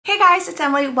guys, it's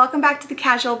Emily. Welcome back to The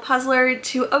Casual Puzzler,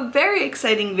 to a very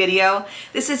exciting video.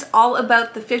 This is all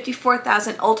about the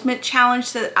 54,000 Ultimate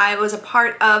Challenge that I was a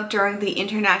part of during the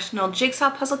International Jigsaw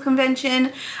Puzzle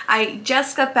Convention. I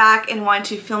just got back and wanted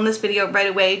to film this video right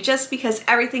away just because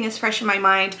everything is fresh in my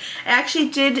mind. I actually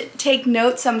did take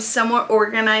notes. I'm somewhat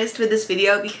organized with this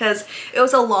video because it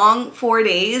was a long 4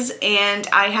 days and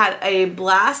I had a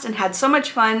blast and had so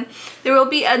much fun. There will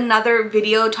be another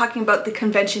video talking about the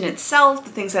convention itself,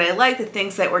 the things that I like, the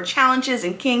things that were challenges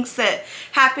and kinks that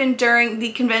happened during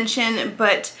the convention,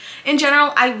 but in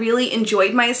general I really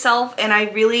enjoyed myself and I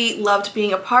really loved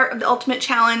being a part of the Ultimate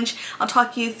Challenge. I'll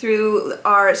talk you through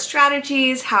our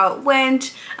strategies, how it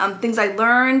went, things I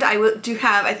learned. I do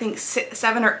have, I think,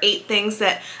 7 or 8 things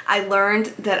that I learned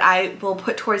that I will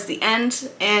put towards the end,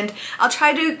 and I'll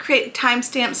try to create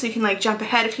timestamps so you can like jump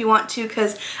ahead if you want to,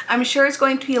 because I'm sure it's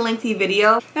going to be a lengthy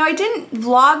video. Now, I didn't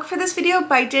vlog for this video,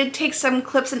 but I did take some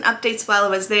clips and updates while I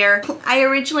was there. I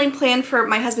originally planned for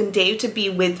my husband Dave to be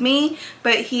with me,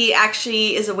 but he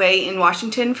actually is away in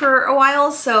Washington for a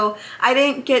while, so I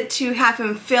didn't get to have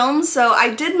him film. So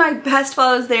I did my best while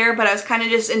I was there, but I was kind of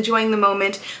just enjoying the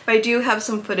moment. But I do have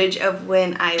some footage of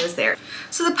when I was there.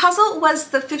 So the puzzle was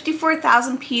the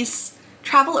 54,000 piece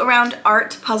Travel Around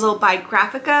Art puzzle by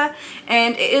Graphica,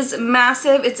 and it is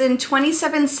massive. It's in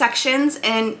 27 sections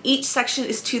and each section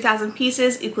is 2,000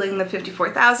 pieces, equaling the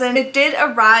 54,000. It did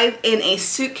arrive in a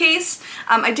suitcase.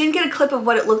 I didn't get a clip of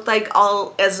what it looked like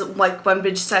all as like one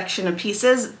big section of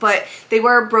pieces, but they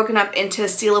were broken up into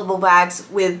sealable bags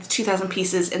with 2,000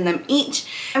 pieces in them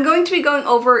each. I'm going to be going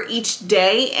over each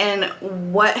day and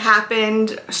what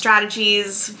happened,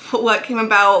 strategies, what came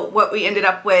about, what we ended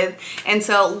up with, and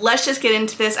so let's just get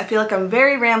into this. I feel like I'm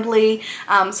very rambly,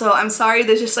 so I'm sorry.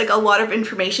 There's just like a lot of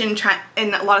information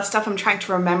and a lot of stuff I'm trying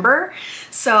to remember,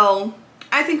 so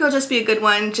I think it'll just be a good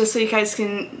one just so you guys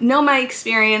can know my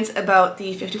experience about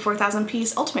the 54,000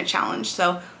 piece Ultimate Challenge.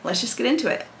 So let's just get into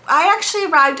it. I actually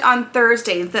arrived on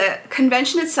Thursday. The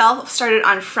convention itself started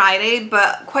on Friday,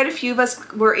 but quite a few of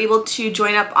us were able to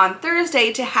join up on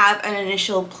Thursday to have an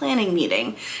initial planning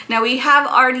meeting. Now, we have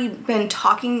already been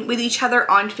talking with each other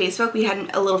on Facebook. We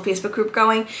had a little Facebook group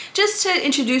going just to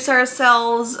introduce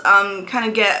ourselves, kind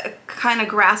of get a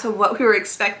grasp of what we were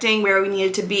expecting, where we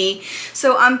needed to be.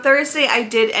 So on Thursday, I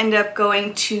did end up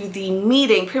going to the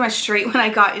meeting pretty much straight when I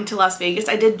got into Las Vegas.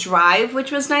 I did drive,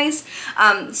 which was nice.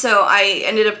 So I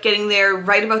ended up getting there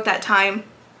right about that time.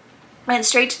 Went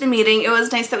straight to the meeting. It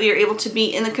was nice that we were able to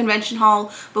be in the convention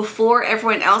hall before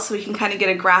everyone else so we can kind of get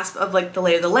a grasp of like the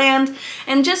lay of the land,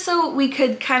 and just so we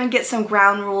could kind of get some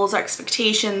ground rules,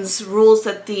 expectations, rules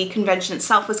that the convention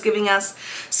itself was giving us.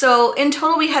 So in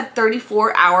total we had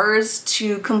 34 hours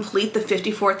to complete the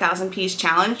 54,000 piece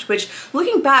challenge, which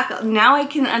looking back now I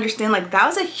can understand like that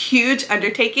was a huge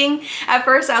undertaking. At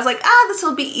first I was like, this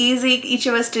will be easy. Each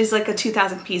of us does like a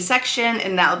 2,000 piece section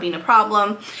and that'll be no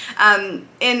problem. And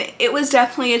it was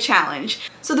definitely a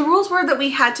challenge. So the rules were that we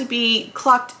had to be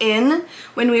clocked in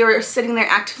when we were sitting there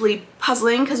actively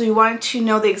puzzling, because we wanted to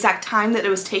know the exact time that it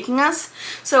was taking us.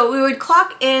 So we would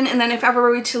clock in, and then if ever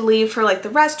we were to leave for like the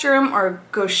restroom or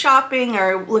go shopping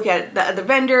or look at the other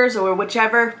vendors or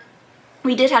whichever,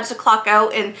 we did have to clock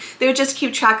out, and they would just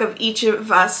keep track of each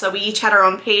of us. So we each had our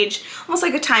own page, almost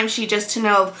like a timesheet, just to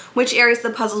know which areas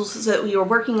of the puzzles that we were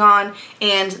working on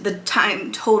and the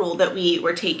time total that we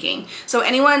were taking. So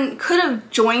anyone could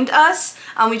have joined us.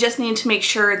 We just needed to make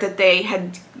sure that they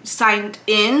had signed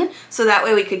in, so that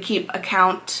way we could keep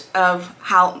account of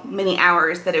how many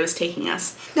hours that it was taking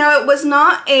us. Now, it was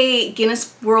not a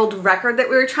Guinness World Record that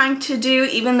we were trying to do,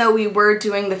 even though we were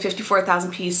doing the 54,000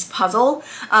 piece puzzle,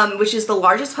 which is the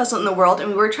largest puzzle in the world,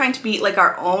 and we were trying to beat like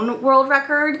our own world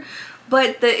record.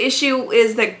 But the issue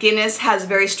is that Guinness has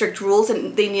very strict rules,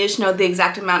 and they needed to know the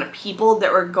exact amount of people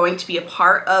that were going to be a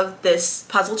part of this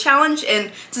puzzle challenge.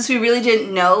 And since we really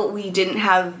didn't know, we didn't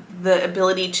have the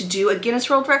ability to do a Guinness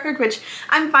World Record, which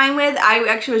I'm fine with. I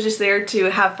actually was just there to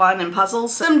have fun and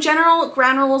puzzles. Some general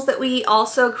ground rules that we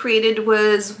also created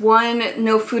was, 1,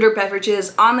 no food or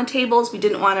beverages on the tables. We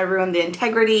didn't want to ruin the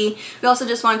integrity. We also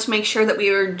just wanted to make sure that we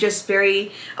were just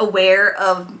very aware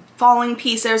of falling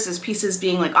pieces, as pieces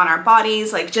being like on our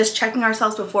bodies, like just checking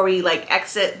ourselves before we like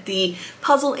exit the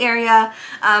puzzle area.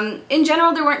 In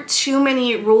general, there weren't too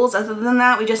many rules other than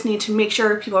that. We just need to make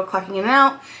sure people are clocking in and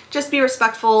out, just be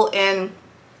respectful, and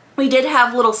We did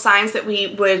have little signs that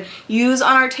we would use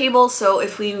on our table, so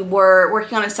if we were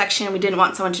working on a section and we didn't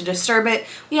want someone to disturb it,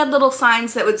 we had little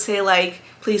signs that would say like,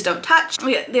 please don't touch.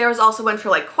 There was also one for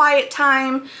like quiet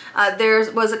time.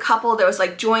 There was a couple that was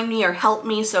like join me or help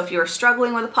me, so if you were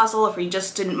struggling with a puzzle, if you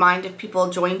just didn't mind if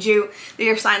people joined you,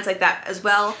 there are signs like that as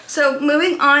well. So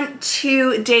moving on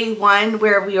to day one,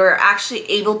 where we were actually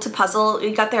able to puzzle.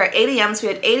 We got there at 8 a.m. so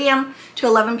we had 8 a.m. to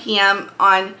 11 p.m.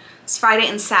 on Friday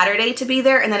and Saturday to be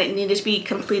there, and then it needed to be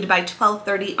completed by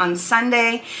 12:30 on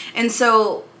Sunday. And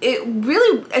so it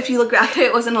really, if you look back at it,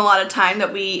 it wasn't a lot of time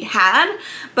that we had,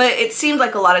 but it seemed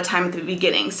like a lot of time at the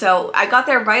beginning. So I got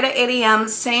there right at 8 a.m.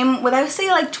 Same, would I say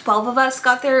like 12 of us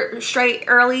got there straight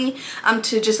early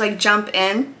to just like jump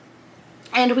in.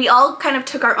 And we all kind of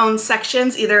took our own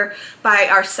sections, either by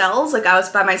ourselves, like I was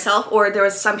by myself, or there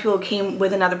was some people who came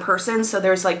with another person. So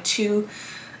there's like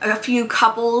a few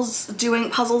couples doing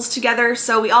puzzles together,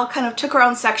 so we all kind of took our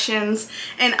own sections,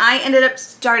 and I ended up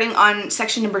starting on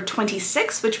section number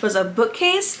 26, which was a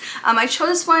bookcase. I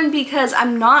chose one because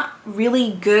I'm not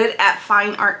really good at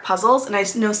fine art puzzles, and I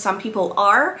know some people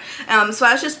are, so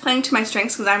I was just playing to my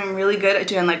strengths because I'm really good at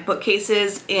doing like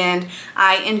bookcases, and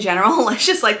I in general I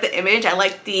just like the image. I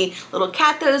like the little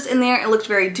cat that was in there. It looked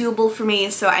very doable for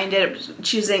me, so I ended up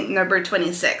choosing number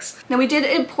 26. Now we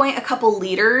did appoint a couple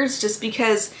leaders just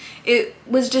because it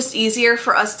was just easier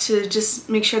for us to just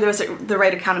make sure there was the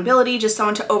right accountability, just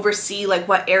someone to oversee like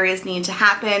what areas needed to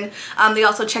happen. They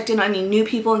also checked in on any new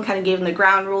people and kind of gave them the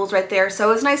ground rules right there. So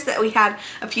it was nice that we had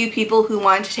a few people who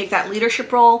wanted to take that leadership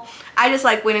role. I just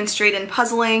like went in straight in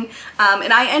puzzling,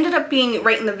 and I ended up being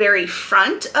right in the very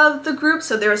front of the group.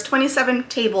 So there was 27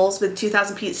 tables with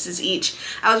 2,000 pieces each.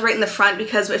 I was right in the front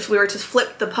because if we were to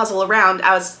flip the puzzle around,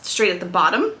 I was straight at the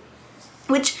bottom,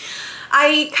 which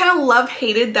I kind of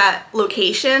hated that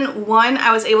location. One,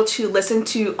 I was able to listen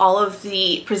to all of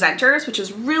the presenters, which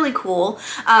was really cool.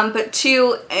 But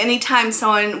two, anytime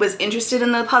someone was interested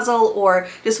in the puzzle or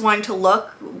just wanting to look,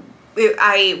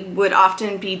 I would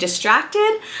often be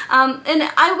distracted. And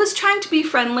I was trying to be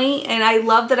friendly, and I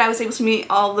love that I was able to meet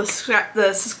all the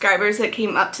subscribers that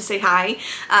came up to say hi.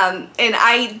 And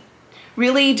I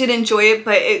really did enjoy it,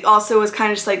 but it also was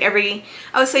kind of just like I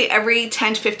would say every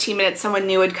 10 to 15 minutes someone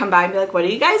new would come by and be like, what are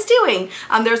you guys doing?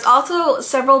 There's also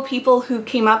several people who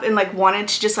came up and like wanted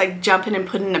to just like jump in and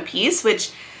put in a piece,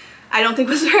 which I don't think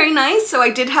was very nice. So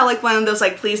I did have like one of those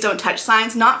like please don't touch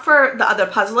signs, not for the other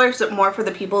puzzlers, but more for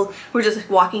the people who were just like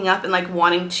walking up and like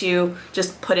wanting to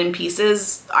just put in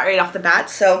pieces right off the bat.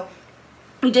 So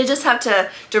we did just have to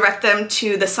direct them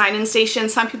to the sign-in station.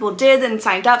 Some people did and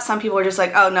signed up. Some people were just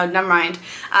like, oh no, never mind.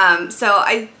 So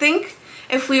I think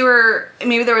if we were,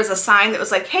 maybe there was a sign that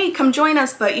was like, hey, come join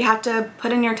us, but you have to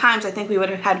put in your times, I think we would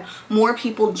have had more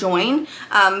people join.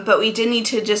 But we did need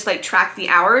to just like track the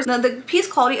hours. Now the piece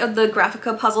quality of the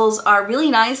Graphica puzzles are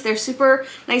really nice. They're super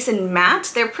nice and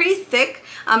matte. They're pretty thick,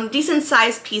 decent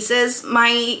sized pieces.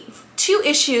 My two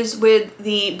issues with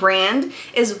the brand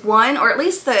is one, or at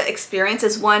least the experience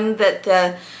is one, that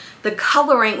the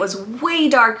coloring was way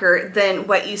darker than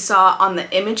what you saw on the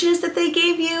images that they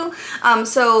gave you.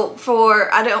 So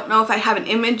I don't know if I have an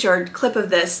image or a clip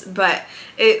of this, but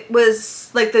it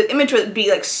was like the image would be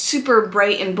like super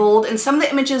bright and bold, and some of the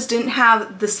images didn't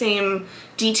have the same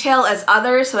detail as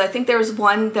others. So I think there was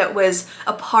one that was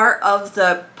a part of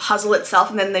the puzzle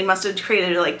itself, and then they must have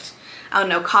created like, I don't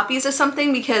know, copies or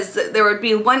something, because there would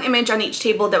be one image on each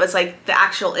table that was like the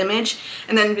actual image,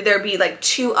 and then there'd be like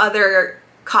two other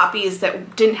copies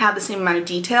that didn't have the same amount of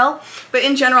detail. But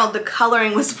in general, the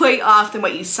coloring was way off than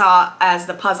what you saw as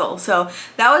the puzzle. So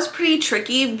that was pretty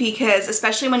tricky, because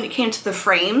especially when it came to the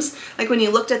frames, like when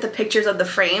you looked at the pictures of the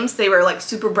frames, they were like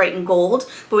super bright and gold,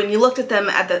 but when you looked at them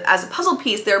as a puzzle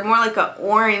piece, they were more like an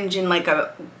orange and like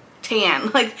a tan.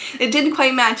 Like it didn't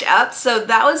quite match up. So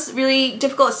that was really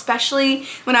difficult, especially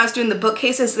when I was doing the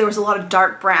bookcases. There was a lot of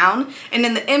dark brown, and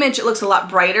in the image it looks a lot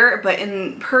brighter, but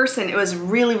in person it was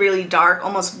really, really dark,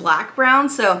 almost black brown.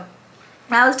 So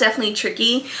that was definitely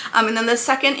tricky. And then the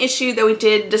second issue that we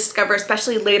did discover,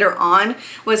 especially later on,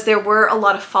 was there were a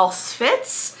lot of false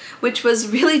fits, which was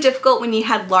really difficult when you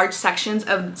had large sections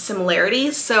of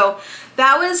similarities. So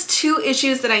that was two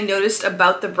issues that I noticed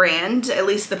about the brand, at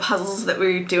least the puzzles that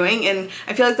we were doing. And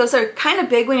I feel like those are kind of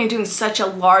big when you're doing such a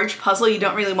large puzzle. You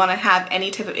don't really want to have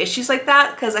any type of issues like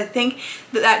that, because I think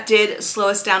that did slow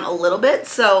us down a little bit.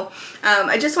 So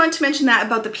I just wanted to mention that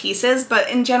about the pieces, but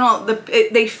in general,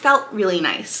 they felt really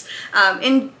nice.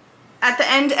 at the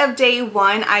end of day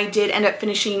 1, I did end up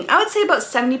finishing, I would say, about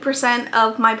 70%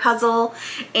 of my puzzle,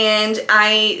 and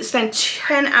I spent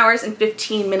 10 hours and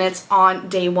 15 minutes on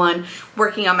day 1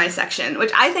 working on my section,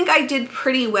 which I think I did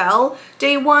pretty well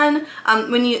day 1.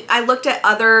 When I looked at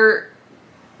other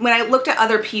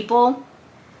people,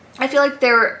 I feel like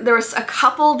there was a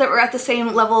couple that were at the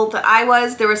same level that I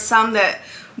was. There was some that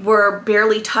were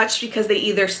barely touched because they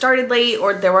either started late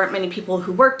or there weren't many people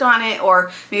who worked on it,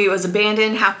 or maybe it was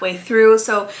abandoned halfway through.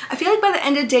 So I feel like by the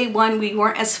end of day 1 we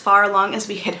weren't as far along as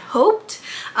we had hoped.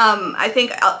 I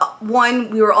think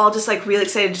we were all just like really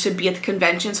excited to be at the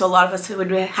convention, so a lot of us would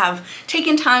have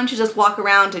taken time to just walk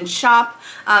around and shop.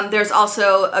 There's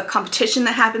also a competition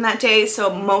that happened that day,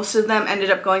 so most of them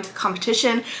ended up going to the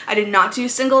competition. I did not do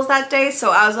singles that day,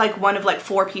 so I was like one of like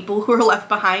 4 people who were left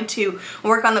behind to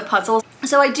work on the puzzle.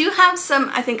 So I do have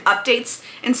some, I think, updates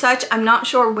and such. I'm not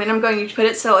sure when I'm going to put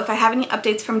it, so if I have any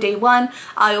updates from day 1,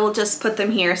 I will just put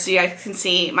them here so you guys can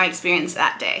see my experience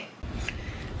that day.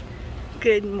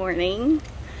 Good morning.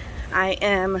 I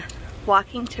am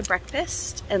walking to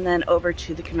breakfast and then over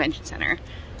to the convention center.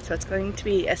 So it's going to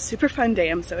be a super fun day.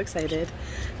 I'm so excited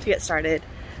to get started.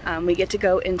 We get to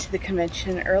go into the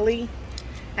convention early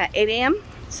at 8 a.m.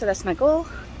 So that's my goal.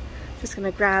 Just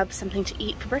gonna grab something to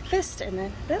eat for breakfast and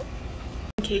then boop.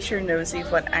 In case you're nosy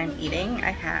of what I'm eating,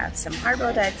 I have some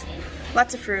hard-boiled eggs,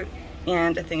 lots of fruit,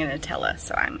 and a thing of Nutella,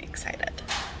 so I'm excited.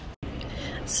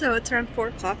 So it's around 4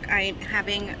 o'clock. I'm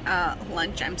having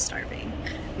lunch. I'm starving.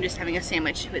 I'm just having a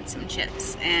sandwich with some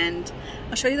chips, and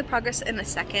I'll show you the progress in a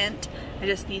second. I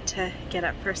just need to get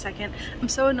up for a second. I'm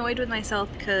so annoyed with myself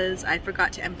because I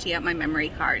forgot to empty out my memory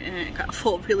card and it got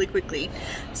full really quickly.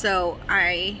 So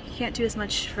I can't do as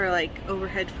much for like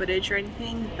overhead footage or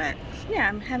anything, but yeah,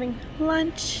 I'm having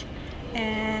lunch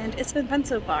and it's been fun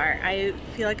so far. I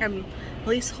feel like I'm at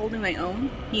least holding my own.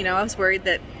 You know, I was worried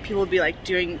that people would be like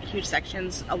doing huge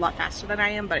sections a lot faster than I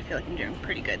am, but I feel like I'm doing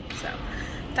pretty good, so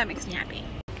that makes me happy.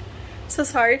 So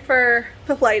sorry for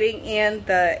the lighting and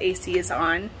the AC is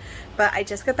on, but I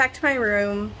just got back to my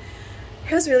room.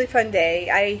 It was a really fun day.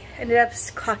 I ended up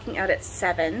clocking out at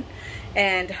 7,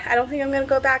 and I don't think I'm gonna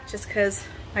go back just because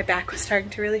my back was starting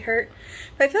to really hurt.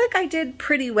 But I feel like I did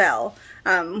pretty well.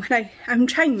 I'm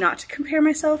trying not to compare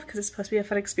myself because it's supposed to be a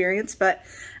fun experience, but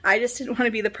I just didn't want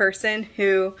to be the person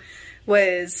who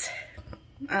was,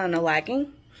 I don't know,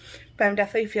 lagging. But I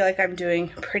definitely feel like I'm doing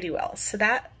pretty well, so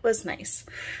that was nice.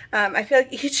 I feel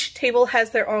like each table has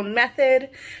their own method.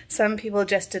 Some people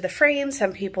just did the frame,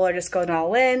 some people are just going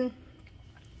all in.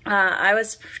 I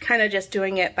was kind of just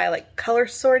doing it by like color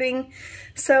sorting,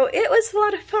 so it was a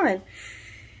lot of fun.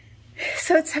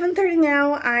 So it's 7:30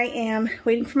 now. I am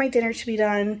waiting for my dinner to be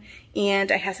done,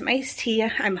 and I have some iced tea.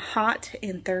 I'm hot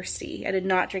and thirsty. I did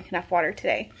not drink enough water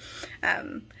today.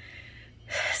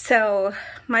 So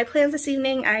my plans this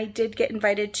evening, I did get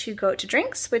invited to go to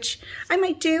drinks, which I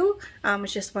might do.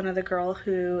 It's just one other girl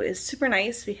who is super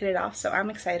nice. We hit it off, so I'm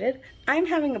excited. I'm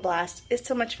having a blast. It's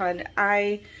so much fun.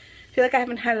 I feel like I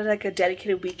haven't had like a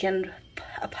dedicated weekend,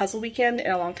 a puzzle weekend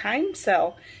in a long time,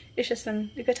 so it's just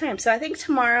been a good time. So I think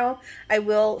tomorrow I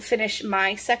will finish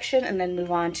my section and then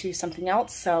move on to something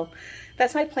else. So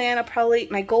that's my plan.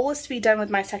 My goal is to be done with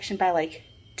my section by like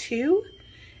 2,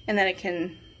 and then I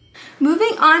can...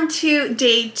 Moving on to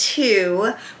day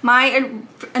 2, my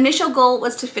initial goal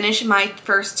was to finish my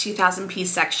first 2,000 piece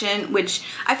section, which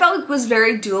I felt like was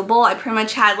very doable. I pretty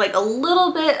much had like a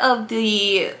little bit of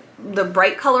the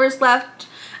bright colors left,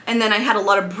 and then I had a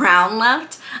lot of brown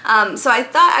left. So I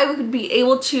thought I would be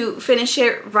able to finish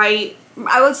it right.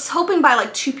 I was hoping by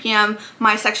like 2 p.m.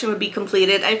 my section would be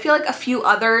completed. I feel like a few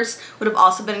others would have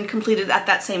also been completed at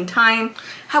that same time.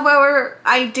 However,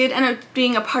 I did end up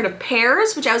being a part of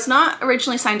pairs, which I was not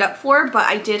originally signed up for, but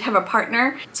I did have a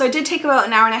partner. So I did take about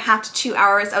an hour and a half to 2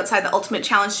 hours outside the Ultimate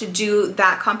Challenge to do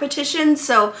that competition.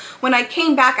 So when I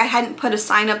came back, I hadn't put a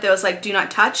sign up that was like, do not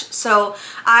touch. So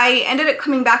I ended up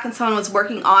coming back and someone was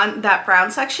working on that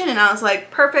brown section, and I was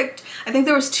like, perfect. I think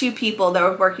there was 2 people that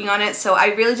were working on it, so I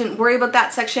really didn't worry about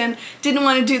that section. Didn't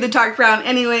want to do the dark brown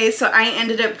anyway, so I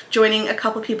ended up joining a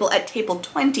couple people at table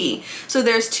 20. So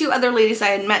there's 2 other ladies I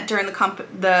had met during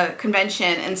the convention,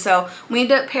 and so we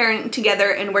ended up pairing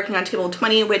together and working on table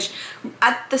 20, which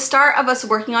at the start of us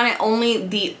working on it, only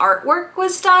the artwork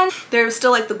was done. There was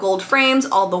still like the gold frames,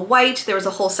 all the white. There was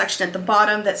a whole section at the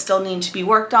bottom that still needed to be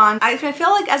worked on. I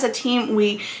feel like as a team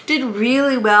we did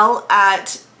really well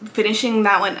at finishing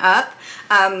that one up.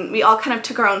 We all kind of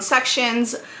took our own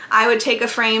sections. I would take a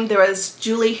frame. There was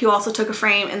Julie who also took a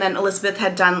frame, and then Elizabeth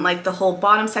had done like the whole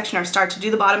bottom section, or started to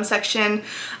do the bottom section.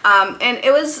 And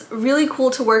it was really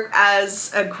cool to work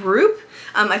as a group.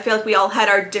 I feel like we all had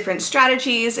our different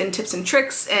strategies and tips and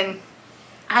tricks, and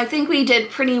I think we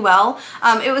did pretty well.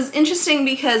 It was interesting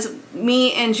because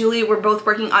me and Julie were both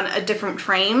working on a different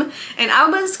frame, and I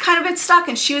was kind of a bit stuck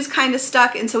and she was kind of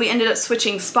stuck, and so we ended up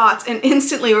switching spots, and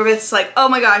instantly we're just like, oh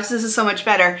my gosh, this is so much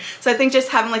better. So I think just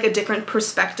having like a different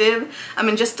perspective,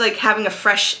 and just like having a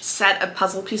fresh set of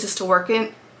puzzle pieces to work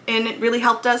in, and it really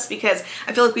helped us, because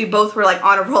I feel like we both were like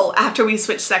on a roll after we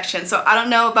switched sections. So I don't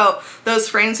know about those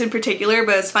frames in particular,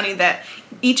 but it's funny that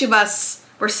each of us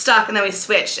were stuck and then we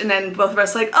switched, and then both of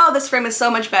us like, oh, this frame is so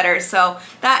much better. So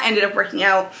that ended up working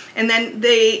out. And then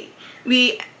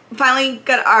we finally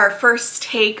got our first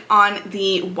take on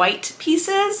the white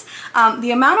pieces.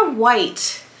 The amount of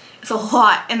white is a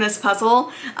lot in this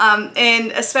puzzle,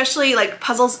 and especially like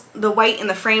puzzles, the white in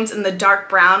the frames and the dark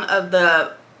brown of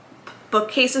the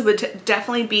bookcases would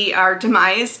definitely be our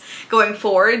demise going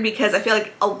forward, because I feel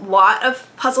like a lot of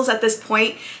puzzles at this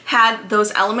point had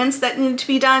those elements that needed to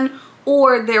be done,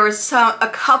 or there was a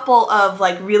couple of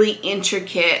like really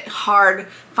intricate, hard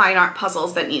fine art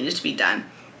puzzles that needed to be done.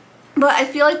 But I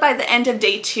feel like by the end of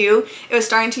day 2, it was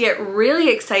starting to get really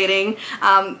exciting.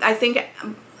 I think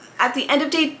at the end of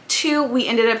day 2, we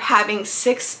ended up having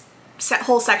 6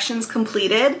 whole sections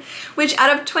completed, which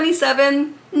out of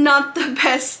 27, not the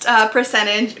best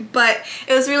percentage, but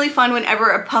it was really fun whenever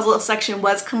a puzzle section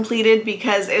was completed,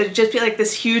 because it would just be like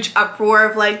this huge uproar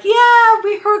of like, yeah,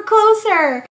 we were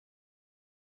closer.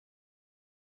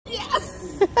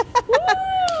 Yes! Woo!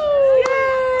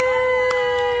 Yay!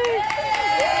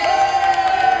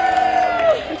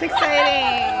 It's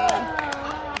exciting.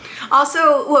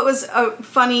 Also, what was a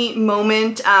funny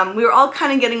moment, we were all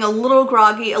kind of getting a little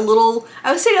groggy, a little,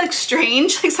 I would say like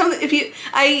strange, like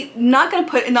I'm not going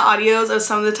to put in the audios of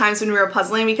some of the times when we were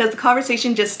puzzling, because the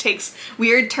conversation just takes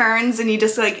weird turns and you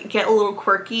just like get a little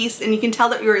quirky, and you can tell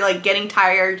that we were like getting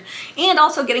tired and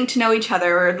also getting to know each other.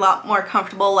 We were a lot more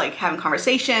comfortable like having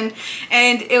conversation,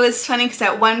 and it was funny because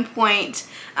at one point,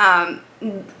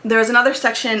 there was another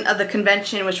section of the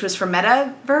convention which was for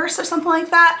Metaverse or something like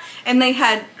that, and they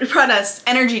had brought us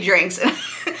energy drinks.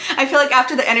 I feel like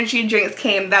after the energy drinks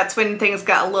came, that's when things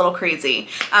got a little crazy.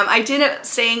 I did it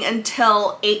staying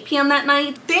until 8 p.m. that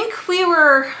night. I think we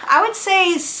were, I would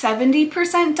say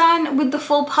 70% done with the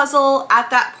full puzzle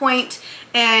at that point,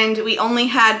 and we only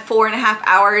had 4.5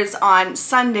 hours on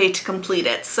Sunday to complete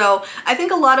it. So I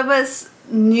think a lot of us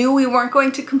knew we weren't going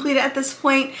to complete it at this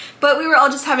point, but we were all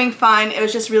just having fun. It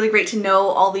was just really great to know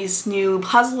all these new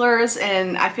puzzlers,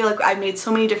 and I feel like I made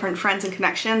so many different friends and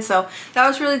connections, so that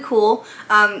was really cool.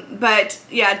 But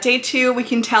yeah, day 2, we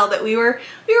can tell that we were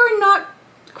not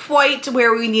quite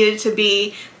where we needed to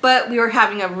be, but we were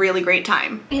having a really great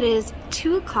time. It is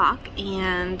 2 o'clock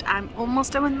and I'm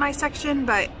almost done with my section,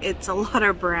 but it's a lot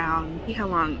of brown. See how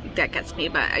long that gets me,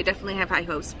 but I definitely have high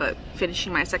hopes about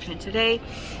finishing my section today,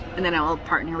 and then I will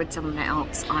partner with someone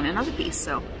else on another piece.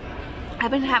 So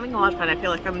I've been having a lot of fun. I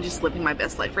feel like I'm just living my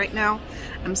best life right now.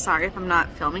 I'm sorry if I'm not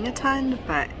filming a ton,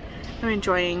 but I'm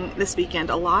enjoying this weekend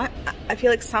a lot. I feel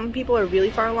like some people are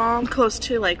really far along, close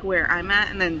to like where I'm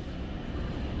at, and then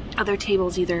other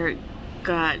tables either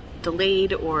got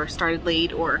delayed or started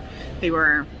late, or they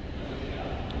were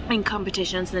in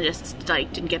competitions and they just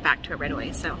like didn't get back to it right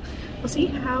away. So we'll see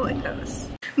how it goes.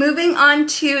 Moving on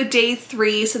to day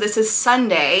 3, so this is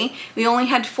Sunday. We only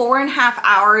had 4.5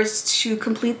 hours to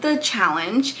complete the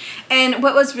challenge, and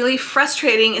what was really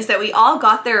frustrating is that we all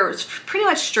got there pretty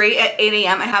much straight at 8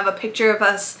 a.m. I have a picture of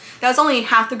us. That was only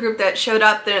half the group that showed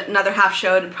up, the another half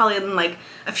showed probably in like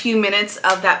a few minutes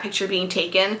of that picture being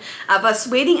taken of us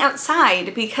waiting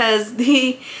outside, because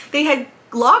they had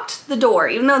locked the door,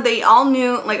 even though they all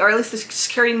knew, like, or at least the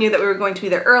security knew that we were going to be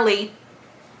there early.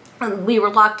 We were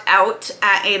locked out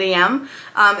at 8 a.m.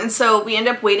 And so we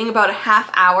ended up waiting about a half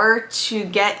hour to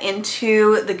get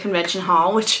into the convention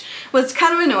hall, which was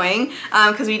kind of annoying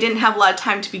because we didn't have a lot of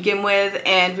time to begin with,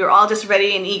 and we were all just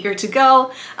ready and eager to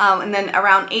go. And then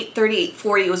around 8:30,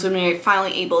 8:40 was when we were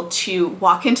finally able to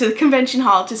walk into the convention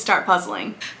hall to start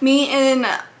puzzling. Me and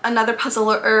another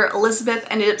puzzler, Elizabeth,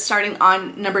 ended up starting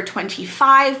on number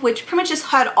 25, which pretty much just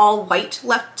had all white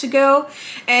left to go.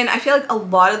 And I feel like a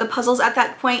lot of the puzzles at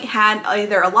that point had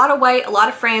either a lot of white, a lot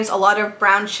of frames, a lot of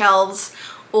brown shelves,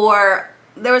 or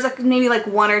there was like maybe like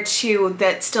 1 or 2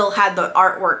 that still had the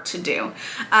artwork to do.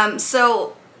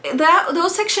 So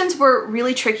those sections were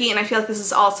really tricky, and I feel like this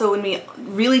is also when we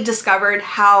really discovered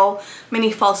how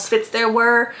many false fits there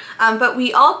were. But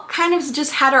we all kind of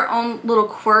just had our own little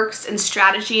quirks and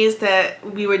strategies that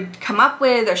we would come up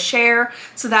with or share,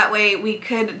 so that way we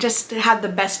could just have the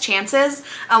best chances.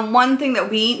 One thing that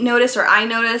we noticed, or I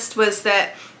noticed, was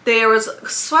that there was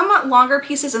somewhat longer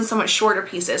pieces and somewhat shorter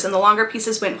pieces, and the longer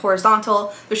pieces went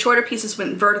horizontal, the shorter pieces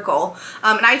went vertical.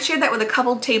 And I shared that with a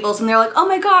couple tables, and they're like, oh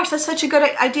my gosh, that's such a good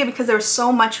idea, because there was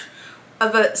so much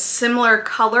of a similar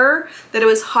color that it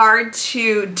was hard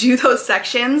to do those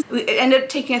sections. It ended up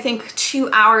taking, I think, 2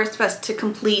 hours for us to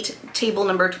complete table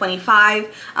number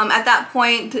 25. At that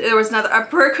point, there was another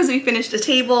uproar because we finished a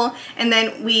table, and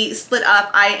then we split up.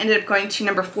 I ended up going to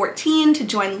number 14 to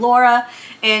join Laura,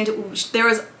 and there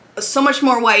was so much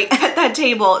more white at that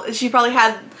table. She probably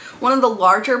had one of the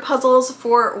larger puzzles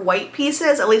for white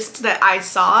pieces, at least that I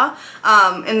saw,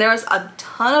 and there was a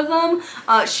ton of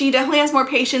them. She definitely has more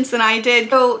patience than I did.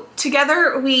 So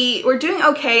together we were doing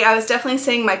okay. I was definitely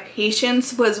saying my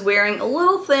patience was wearing a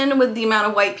little thin with the amount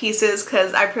of white pieces,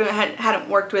 because I pretty much hadn't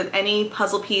worked with any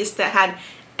puzzle piece that had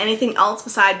anything else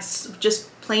besides just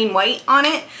plain white on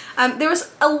it. There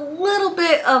was a little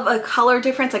bit of a color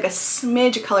difference, like a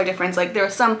smidge of color difference. Like there were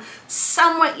some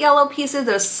somewhat yellow pieces,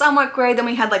 there was somewhat gray, then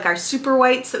we had like our super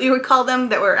whites that we would call them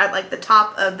that were at like the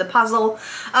top of the puzzle.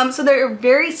 So there are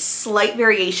very slight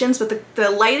variations, but the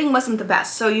lighting wasn't the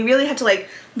best. So you really had to like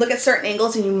look at certain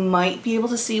angles and you might be able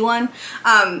to see one.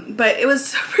 But it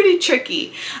was pretty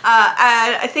tricky.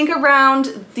 I think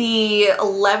around the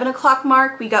 11 o'clock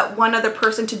mark, we got one other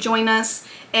person to join us,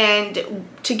 and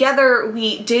together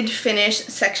we did finish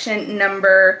section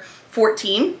number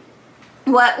 14.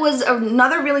 What was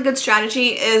another really good strategy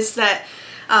is that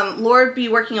Laura would be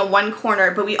working on one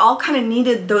corner, but we all kind of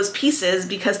needed those pieces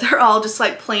because they're all just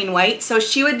like plain white. So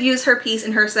she would use her piece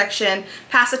in her section,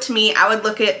 pass it to me, I would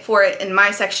look for it in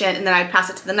my section, and then I'd pass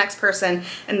it to the next person,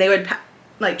 and they would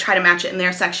like try to match it in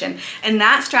their section. And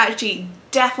that strategy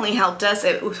definitely helped us.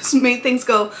 It made things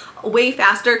go way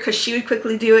faster because she would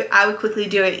quickly do it, I would quickly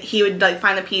do it, he would like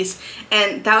find the piece,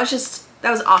 and that was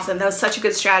awesome. That was such a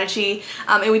good strategy.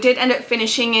 And we did end up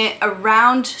finishing it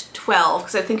around 12,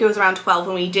 because I think it was around 12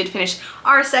 when we did finish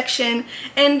our section.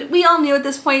 And we all knew at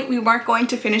this point we weren't going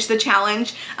to finish the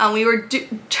challenge. We were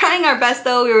trying our best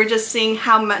though. We were just seeing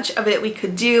how much of it we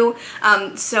could do.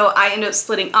 So I ended up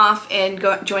splitting off and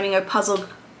joining a puzzle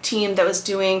team that was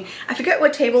doing, I forget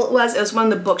what table it was one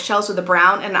of the bookshelves with the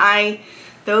brown, and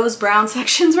those brown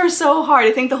sections were so hard.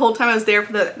 I think the whole time I was there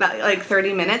for like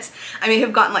 30 minutes, I may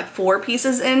have gotten like 4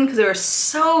 pieces in because they were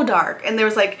so dark, and there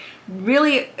was like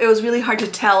it was really hard to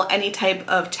tell any type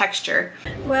of texture.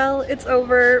 Well, it's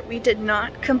over. We did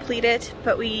not complete it,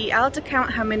 but I'll have to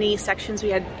count how many sections we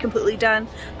had completely done.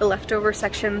 The leftover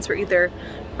sections were either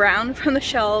brown from the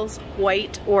shelves,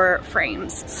 white, or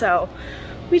frames. So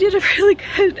we did a really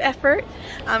good effort,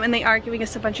 and they are giving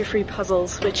us a bunch of free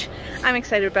puzzles, which I'm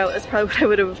excited about. That's probably what I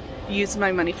would have used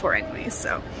my money for anyways.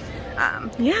 So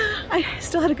yeah, I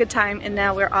still had a good time, and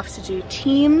now we're off to do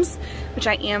teams, which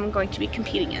I am going to be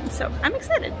competing in, so I'm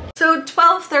excited. So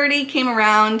 12:30 came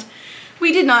around.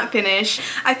 We did not finish.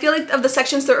 I feel like of the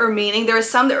sections that were remaining, there were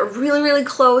some that were really, really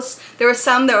close. There were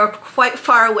some that were quite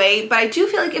far away, but I do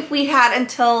feel like if we had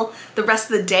until the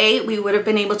rest of the day, we would have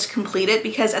been able to complete it,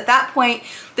 because at that point,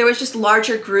 there was just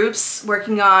larger groups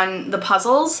working on the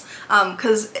puzzles. And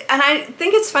I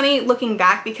think it's funny looking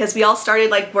back, because we all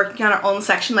started like working on our own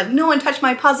section, like no one touched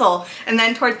my puzzle. And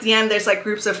then towards the end, there's like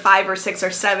groups of 5 or 6 or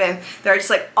 7 that are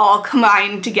just like all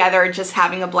combined together, just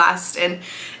having a blast. And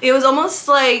it was almost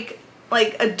like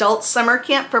adult summer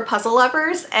camp for puzzle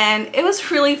lovers, and it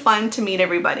was really fun to meet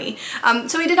everybody.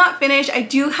 So we did not finish. I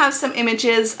do have some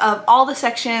images of all the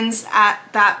sections at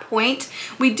that point.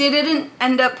 We didn't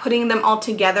end up putting them all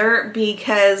together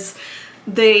because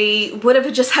they would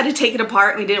have just had to take it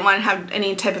apart. We didn't want to have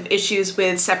any type of issues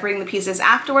with separating the pieces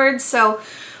afterwards, so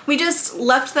we just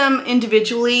left them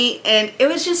individually, and it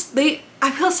was just,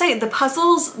 I will say the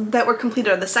puzzles that were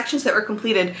completed, or the sections that were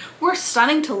completed, were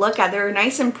stunning to look at. They're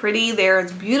nice and pretty. They're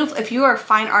beautiful. If you are a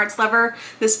fine arts lover,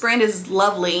 this brand is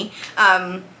lovely.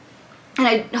 And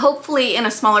hopefully in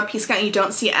a smaller piece count you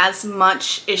don't see as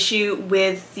much issue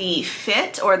with the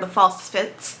fit or the false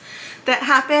fits that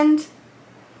happened.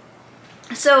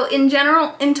 So in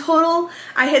total,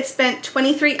 I had spent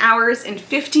 23 hours and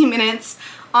 50 minutes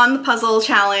on the puzzle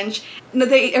challenge.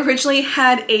 They originally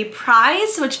had a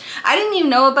prize, which I didn't even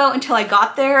know about until I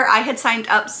got there. I had signed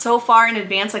up so far in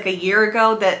advance, like a year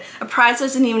ago, that a prize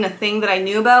wasn't even a thing that I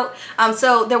knew about.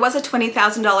 So there was a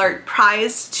 $20,000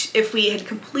 prize if we had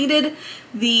completed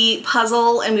the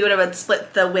puzzle and we would have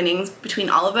split the winnings between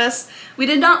all of us. We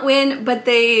did not win, but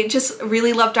they just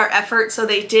really loved our effort, so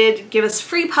they did give us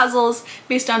free puzzles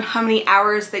based on how many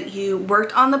hours that you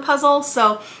worked on the puzzle.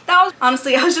 So that was,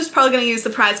 honestly, I was just probably going to use the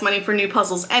prize money for new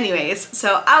puzzles anyways,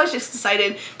 so I was just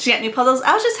excited to get new puzzles.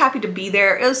 I was just happy to be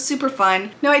there. It was super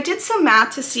fun. Now, I did some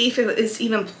math to see if it is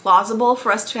even plausible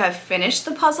for us to have finished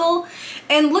the puzzle,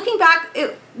 and looking back,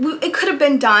 it could have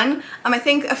been done. I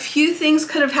think a few things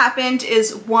could have happened.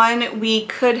 Is one, we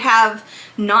could have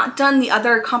not done the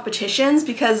other competitions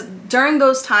because during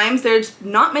those times there's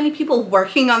not many people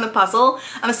working on the puzzle,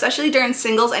 especially during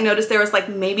singles. I noticed there was like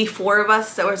maybe 4 of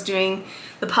us that was doing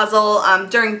the puzzle.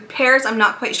 During pairs, I'm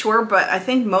not quite sure, but I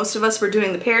think most of us were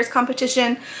doing the pairs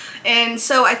competition. And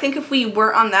so I think if we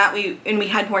were on that and we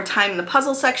had more time in the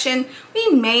puzzle section, we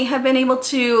may have been able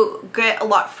to get a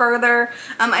lot further.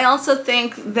 I also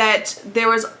think that there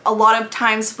was a lot of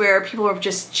times where people were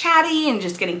just chatty and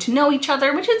just getting to know each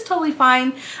other, which is totally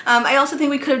fine. I also think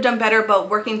we could have done better about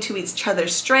working to each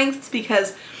other's strengths,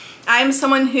 because I'm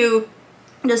someone who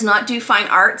does not do fine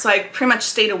art, so I pretty much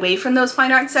stayed away from those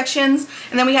fine art sections.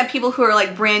 And then we had people who are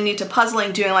like brand new to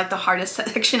puzzling doing like the hardest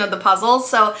section of the puzzles.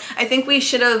 So I think we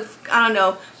should have, I don't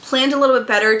know, planned a little bit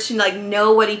better to like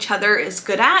know what each other is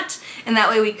good at, and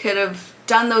that way we could have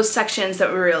done those sections that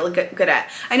we were really good at.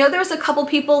 I know there was a couple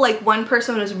people, like one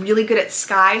person was really good at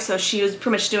sky, so she was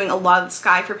pretty much doing a lot of the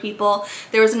sky for people.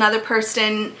 There was another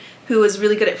person who was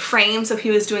really good at frames, so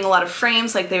he was doing a lot of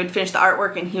frames, like they would finish the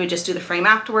artwork and he would just do the frame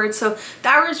afterwards, so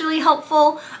that was really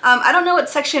helpful. I don't know what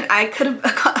section I could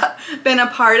have been a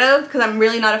part of because I'm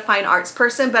really not a fine arts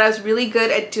person, but I was really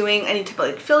good at doing any type of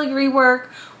like filigree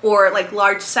work or like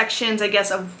large sections, I guess,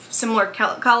 of similar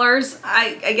colors.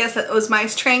 I guess that was my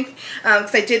strength,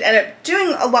 because I did end up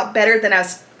doing a lot better than I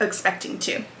was expecting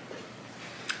to.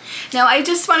 Now, I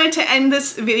just wanted to end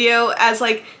this video as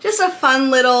like just a fun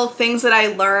little things that I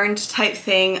learned type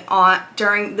thing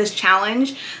during this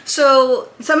challenge. So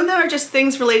some of them are just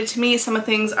things related to me, some of the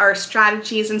things are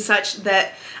strategies and such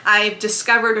that I've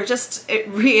discovered or just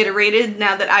reiterated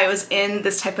now that I was in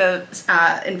this type of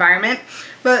environment.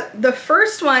 But the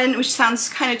first one, which sounds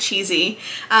kind of cheesy,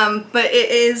 but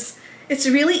it's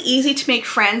really easy to make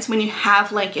friends when you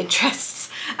have like interests.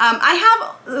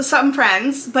 I have some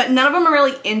friends, but none of them are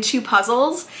really into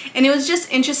puzzles, and it was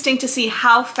just interesting to see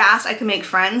how fast I can make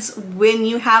friends when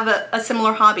you have a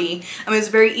similar hobby. It's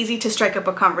very easy to strike up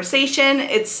a conversation.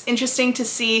 It's interesting to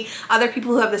see other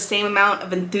people who have the same amount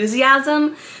of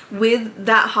enthusiasm with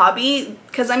that hobby,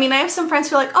 because I mean, I have some friends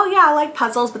who are like, oh yeah, I like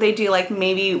puzzles, but they do like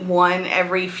maybe one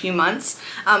every few months,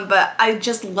 but I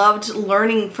just loved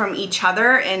learning from each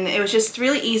other, and it was just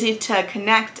really easy to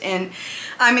connect. And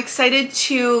I'm excited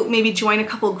to maybe join a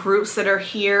couple groups that are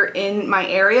here in my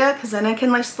area, because then I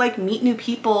can just like meet new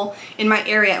people in my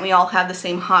area and we all have the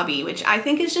same hobby, which I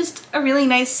think is just a really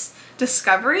nice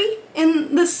discovery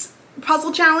in this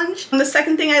puzzle challenge. And the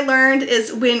second thing I learned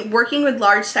is when working with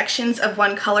large sections of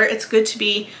one color, it's good to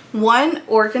be 1,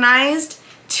 organized,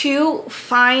 2,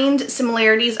 find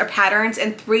similarities or patterns,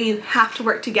 and 3, you have to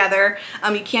work together.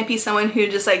 You can't be someone who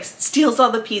just like steals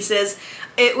all the pieces.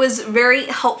 It was very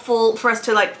helpful for us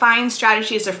to like find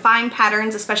strategies or find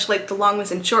patterns, especially like the long ways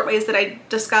and short ways that I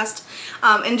discussed,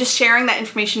 and just sharing that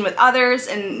information with others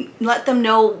and let them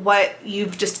know what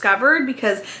you've discovered,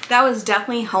 because that was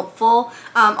definitely helpful.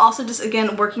 Also, just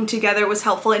again, working together was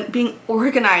helpful, and being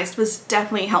organized was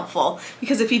definitely helpful,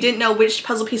 because if you didn't know which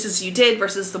puzzle pieces you did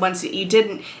versus the ones that you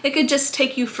didn't, it could just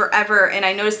take you forever. And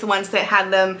I noticed the ones that had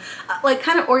them like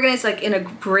kind of organized like in a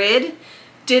grid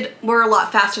were a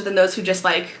lot faster than those who just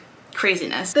like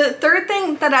craziness. The third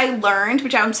thing that I learned,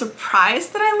 which I'm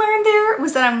surprised that I learned there,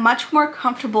 was that I'm much more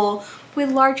comfortable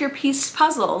with larger piece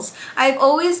puzzles. I've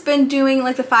always been doing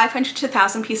like the 500 to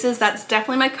 1,000 pieces. That's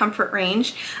definitely my comfort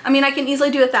range. I mean, I can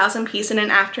easily do 1,000 pieces in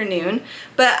an afternoon,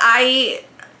 but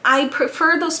I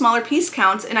prefer those smaller piece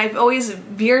counts, and I've always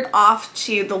veered off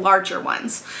to the larger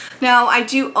ones. Now, I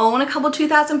do own a couple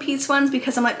 2,000 piece ones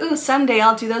because I'm like, ooh, someday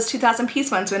I'll do those 2,000 piece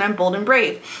ones when I'm bold and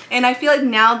brave. And I feel like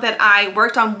now that I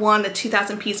worked on the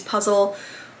 2,000 piece puzzle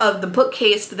of the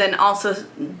bookcase, but then also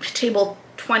table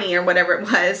 20 or whatever it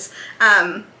was,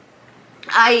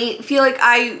 I feel like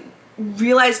I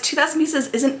realized 2,000 pieces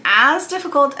isn't as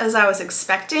difficult as I was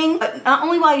expecting. But not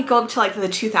only will I go up to like the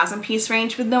 2,000 piece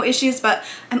range with no issues, but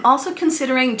I'm also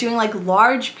considering doing like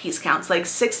large piece counts, like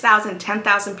 6,000,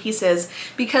 10,000 pieces,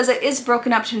 because it is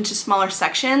broken up into smaller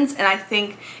sections, and I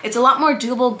think it's a lot more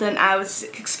doable than I was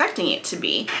expecting it to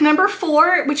be. Number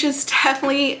 4, which is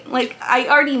definitely, like, I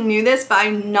already knew this, but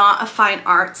I'm not a fine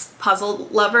arts puzzle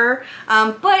lover,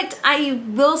 but I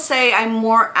will say I'm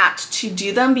more apt to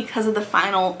do them because of the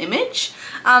final image.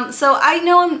 So I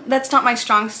know that's not my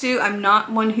strong suit. I'm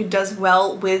not one who does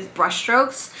well with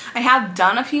brushstrokes. I have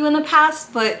done a few in the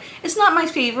past, but it's not my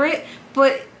favorite.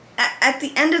 But at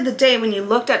the end of the day, when you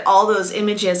looked at all those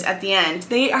images at the end,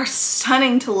 they are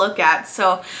stunning to look at.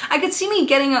 So I could see me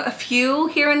getting a few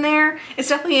here and there. It's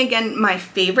definitely, again, my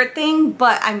favorite thing,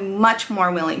 but I'm much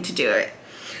more willing to do it.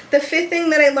 The 5th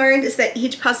thing that I learned is that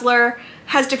each puzzler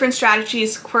has different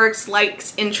strategies, quirks,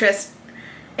 likes, interests,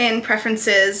 and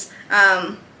preferences.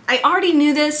 I already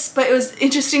knew this, but it was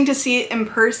interesting to see it in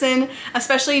person,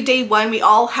 especially day 1. We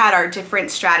all had our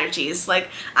different strategies. Like,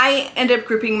 I ended up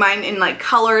grouping mine in like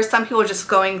colors. Some people are just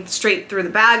going straight through the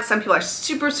bag. Some people are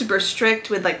super strict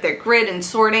with like their grid and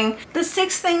sorting. The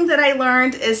 6th thing that I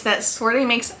learned is that sorting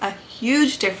makes a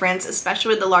huge difference, especially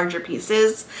with the larger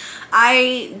pieces.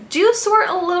 I do sort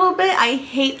a little bit. I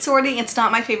hate sorting. It's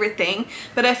not my favorite thing.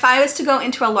 But if I was to go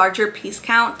into a larger piece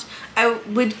count, I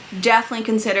would definitely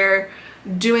consider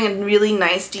doing a really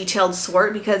nice detailed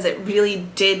sort, because it really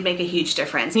did make a huge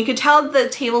difference. You could tell the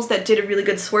tables that did a really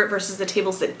good sort versus the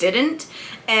tables that didn't,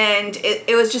 and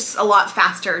it was just a lot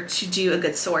faster to do a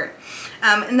good sort.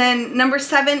 And then number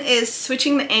 7 is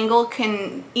switching the angle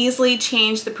can easily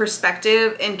change the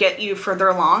perspective and get you further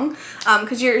along,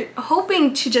 because you're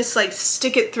hoping to just like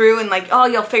stick it through and like, oh,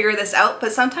 you'll figure this out,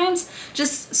 but sometimes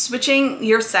just switching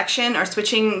your section or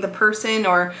switching the person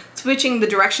or switching the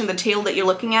direction of the table that you're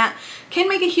looking at can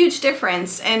make a huge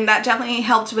difference. And that definitely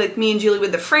helped with me and Julie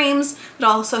with the frames, but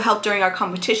also helped during our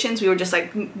competitions. We would just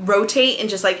like rotate and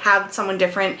just like have someone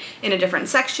different in a different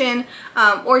section,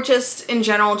 or just in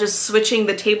general just switching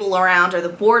the table around or the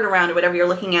board around or whatever you're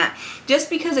looking at, just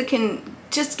because it can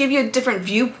just give you a different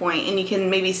viewpoint and you can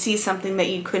maybe see something that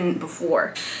you couldn't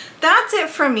before. That's it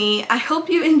for me. I hope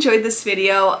you enjoyed this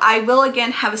video. I will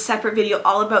again have a separate video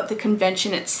all about the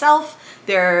convention itself.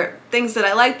 There are things that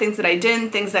I liked, things that I didn't,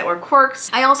 things that were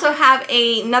quirks. I also have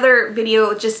another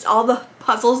video, just all the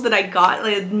puzzles that I got,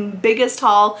 like the biggest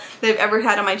haul that I've ever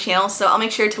had on my channel, so I'll make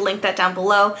sure to link that down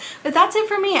below. But that's it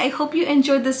for me. I hope you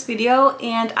enjoyed this video,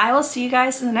 and I will see you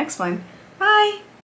guys in the next one.